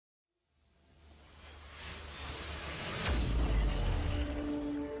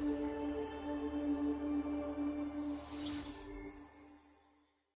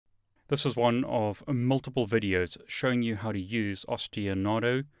This is one of multiple videos showing you how to use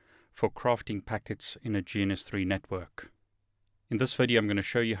Ostinato for crafting packets in a GNS3 network. In this video I'm going to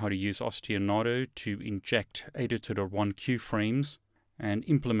show you how to use Ostinato to inject 802.1 queue frames and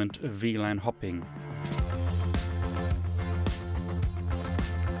implement VLAN hopping.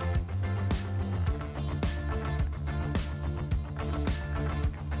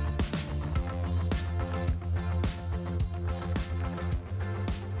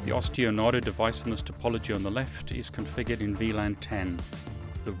 The Ostinato device in this topology on the left is configured in VLAN 10.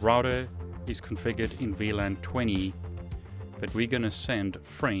 The router is configured in VLAN 20, but we're going to send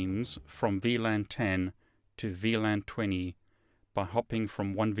frames from VLAN 10 to VLAN 20 by hopping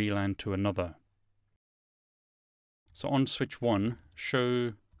from one VLAN to another. So on switch 1,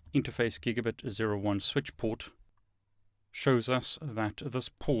 show interface gigabit 01 switch port shows us that this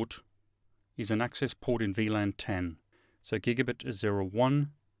port is an access port in VLAN 10. So gigabit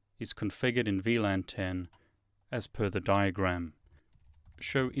 01 is configured in VLAN 10 as per the diagram.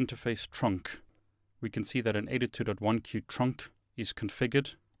 Show interface trunk. We can see that an 802.1 queue trunk is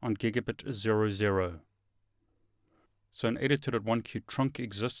configured on gigabit 00. So an 802.1 queue trunk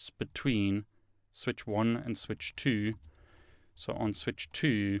exists between switch 1 and switch 2. So on switch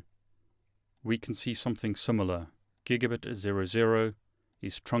 2 we can see something similar. Gigabit 00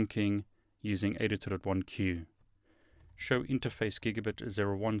 is trunking using 802.1 queue. Show interface gigabit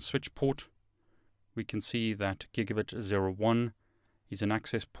 01 switch port. We can see that gigabit 01 is an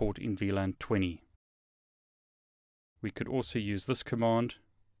access port in VLAN 20. We could also use this command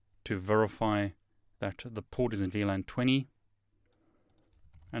to verify that the port is in VLAN 20.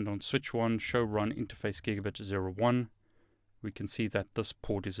 And on switch 1, show run interface gigabit 01, we can see that this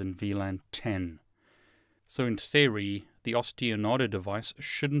port is in VLAN 10. So in theory, the Ostinato device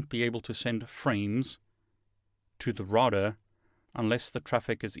shouldn't be able to send frames to the router unless the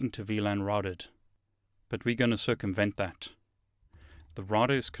traffic is inter VLAN routed. But we're going to circumvent that. The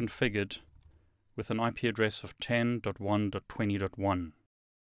router is configured with an IP address of 10.1.20.1.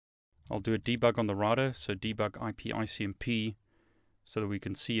 I'll do a debug on the router, so debug IP ICMP, so that we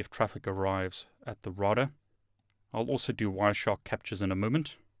can see if traffic arrives at the router. I'll also do Wireshark captures in a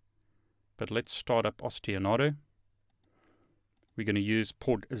moment. But let's start up Ostinato. We're going to use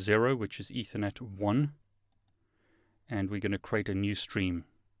port 0, which is Ethernet 1. And we're going to create a new stream,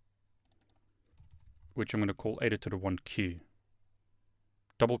 which I'm going to call 802.1 queue.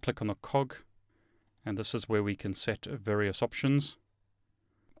 Double click on the cog, and this is where we can set various options.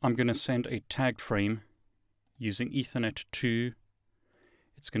 I'm going to send a tagged frame using Ethernet 2.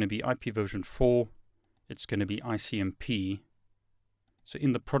 It's going to be IP version 4. It's going to be ICMP. So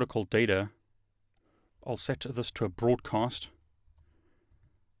in the protocol data, I'll set this to a broadcast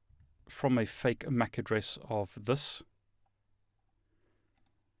from a fake MAC address of this.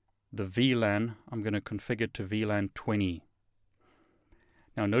 The VLAN I'm going to configure to VLAN 20.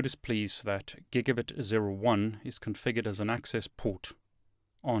 Now notice please that gigabit 01 is configured as an access port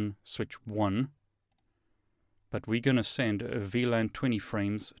on switch 1, but we're going to send VLAN 20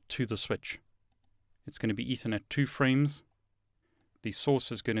 frames to the switch. It's going to be Ethernet 2 frames. The source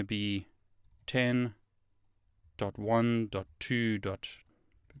is going to be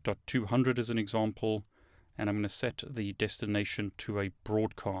 10.1.2.200 as an example, and I'm going to set the destination to a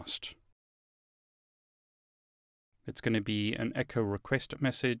broadcast. It's going to be an echo request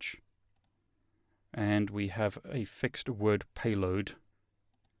message, and we have a fixed word payload.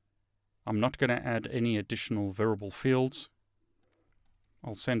 I'm not going to add any additional variable fields.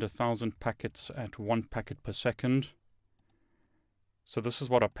 I'll send 1,000 packets at 1 packet per second. So this is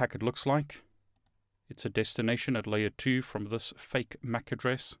what our packet looks like. It's a destination at layer 2 from this fake MAC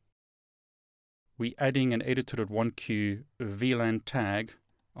address. We're adding an 802.1 queue VLAN tag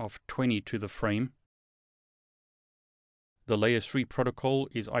of 20 to the frame. The layer 3 protocol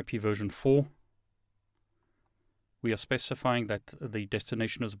is IP version 4. We are specifying that the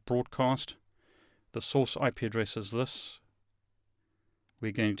destination is broadcast. The source IP address is this.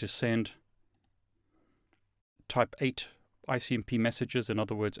 We're going to send type 8 ICMP messages, in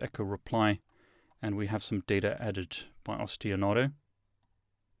other words echo reply, and we have some data added by Ostinato.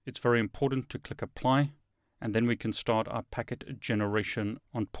 It's very important to click apply, and then we can start our packet generation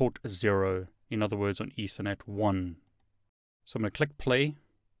on port 0, in other words on Ethernet 1. So I'm going to click play.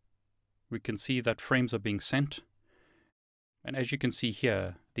 We can see that frames are being sent, and as you can see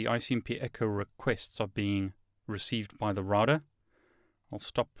here, the ICMP echo requests are being received by the router. I'll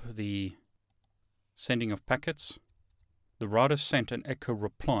stop the sending of packets. The router sent an echo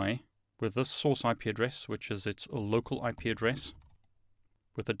reply with this source IP address, which is its local IP address,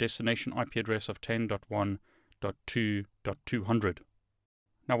 with a destination IP address of 10.1.2.200.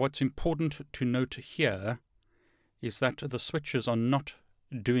 Now what's important to note here is that the switches are not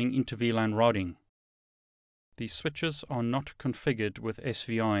doing inter-VLAN routing. These switches are not configured with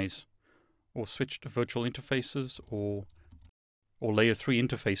SVIs or switched virtual interfaces or layer 3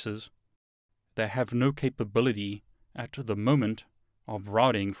 interfaces. They have no capability at the moment of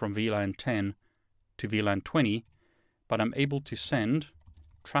routing from VLAN 10 to VLAN 20, but I'm able to send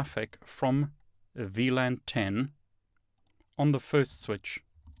traffic from VLAN 10 on the first switch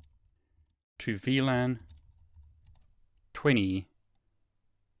to VLAN 20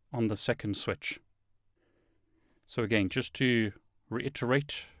 on the second switch. So again, just to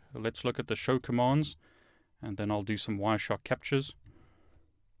reiterate, let's look at the show commands, and then I'll do some Wireshark captures.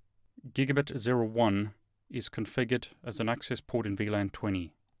 Gigabit 01 is configured as an access port in VLAN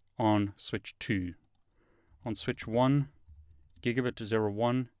 20 on switch 2. On switch 1, Gigabit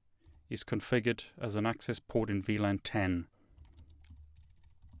 01 is configured as an access port in VLAN 10.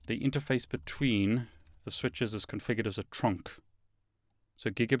 The interface between the switches is configured as a trunk. So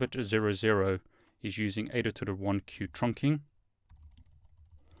Gigabit 00 is using 802.1q trunking.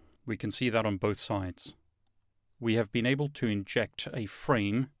 We can see that on both sides. We have been able to inject a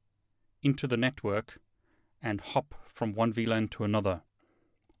frame into the network and hop from one VLAN to another.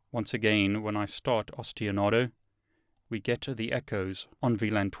 Once again, when I start Ostinato, we get the echoes on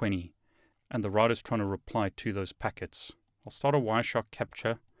VLAN 20, and the router's trying to reply to those packets. I'll start a Wireshark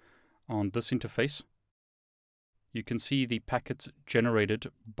capture on this interface. You can see the packets generated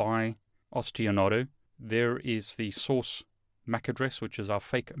by Ostinato. There is the source MAC address, which is our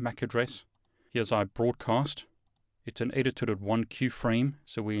fake MAC address. Here's our broadcast. It's an 802.1q frame,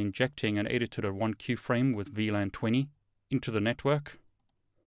 so we're injecting an 802.1q frame with VLAN 20 into the network.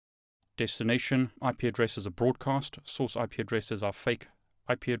 Destination IP address is a broadcast. Source IP address is our fake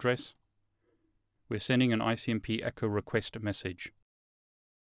IP address. We're sending an ICMP echo request message.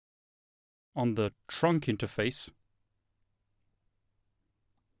 On the trunk interface,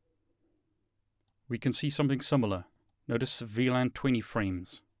 we can see something similar. Notice VLAN 20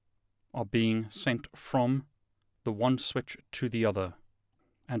 frames are being sent from the one switch to the other.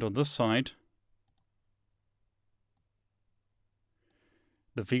 And on this side,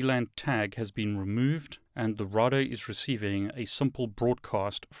 the VLAN tag has been removed and the router is receiving a simple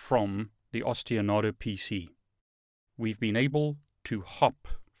broadcast from the Ostinato PC. We've been able to hop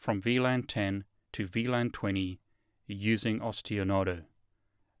from VLAN 10 to VLAN 20 using Ostinato.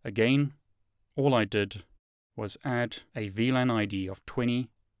 Again, all I did was add a VLAN ID of 20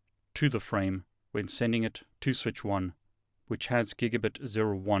 to the frame when sending it to switch 1, which has Gigabit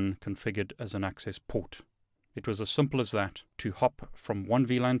 01 configured as an access port. It was as simple as that, to hop from one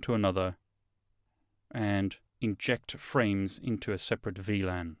VLAN to another and inject frames into a separate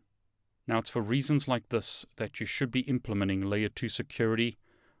VLAN. Now it's for reasons like this that you should be implementing layer 2 security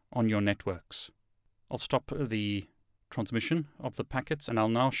on your networks. I'll stop the transmission of the packets and I'll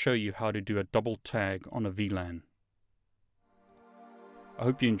now show you how to do a double tag on a VLAN. I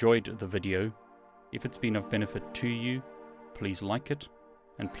hope you enjoyed the video. If it's been of benefit to you, please like it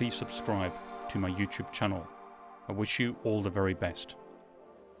and please subscribe to my YouTube channel. I wish you all the very best.